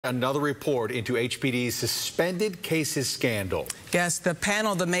Another report into HPD's suspended cases scandal. Yes, the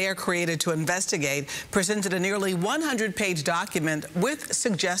panel the mayor created to investigate presented a nearly 100-page document with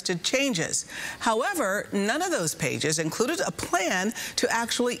suggested changes. However, none of those pages included a plan to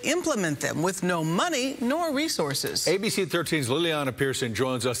actually implement them, with no money nor resources. ABC 13's Liliana Pearson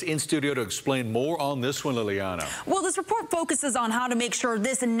joins us in studio to explain more on this one, Liliana. Well, this report focuses on how to make sure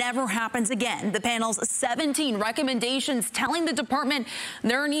this never happens again. The panel's 17 recommendations telling the department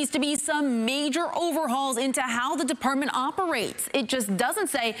there needs to be some major overhauls into how the department operates. It just doesn't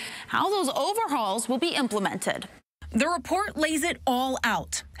say how those overhauls will be implemented. The report lays it all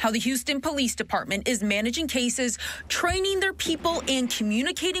out, how the Houston Police Department is managing cases, training their people, and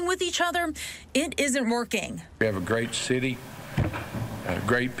communicating with each other. It isn't working. We have a great city,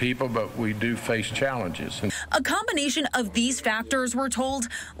 great people, but we do face challenges. A combination of these factors, we're told,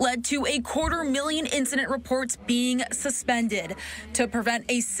 led to 250,000 incident reports being suspended. To prevent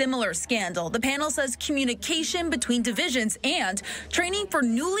a similar scandal, the panel says communication between divisions and training for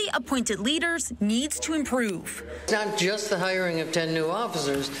newly appointed leaders needs to improve. It's not just the hiring of 10 new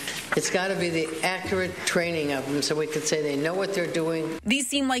officers. It's got to be the accurate training of them so we could say they know what they're doing. These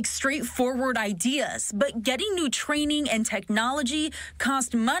seem like straightforward ideas, but getting new training and technology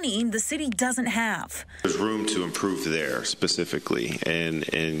cost money the city doesn't have. There's room to improve there specifically, and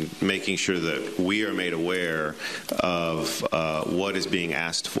making sure that we are made aware of what is being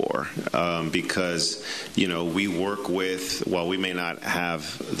asked for, because we work with, while we may not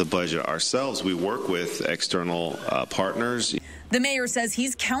have the budget ourselves, we work with external partners. The mayor says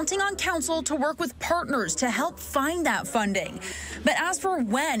he's counting on council to work with partners to help find that funding. But as for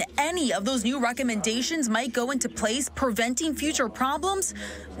when any of those new recommendations might go into place, preventing future problems,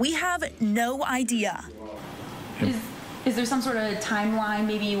 we have no idea. Is there some sort of timeline,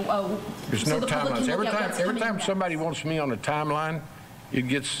 maybe? There's no timeline. Every time somebody wants me on a timeline, it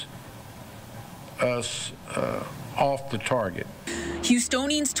gets us off the target.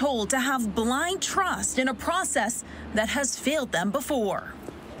 Houstonians told to have blind trust in a process that has failed them before.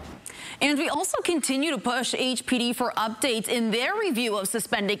 And we also continue to push HPD for updates in their review of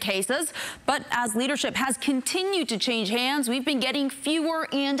suspended cases. But as leadership has continued to change hands, we've been getting fewer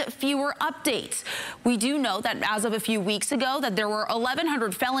and fewer updates. We do know that as of a few weeks ago that there were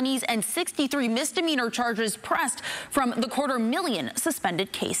 1,100 felonies and 63 misdemeanor charges pressed from the 250,000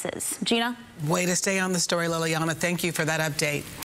 suspended cases. Gina? Way to stay on the story, Liliana. Thank you for that update.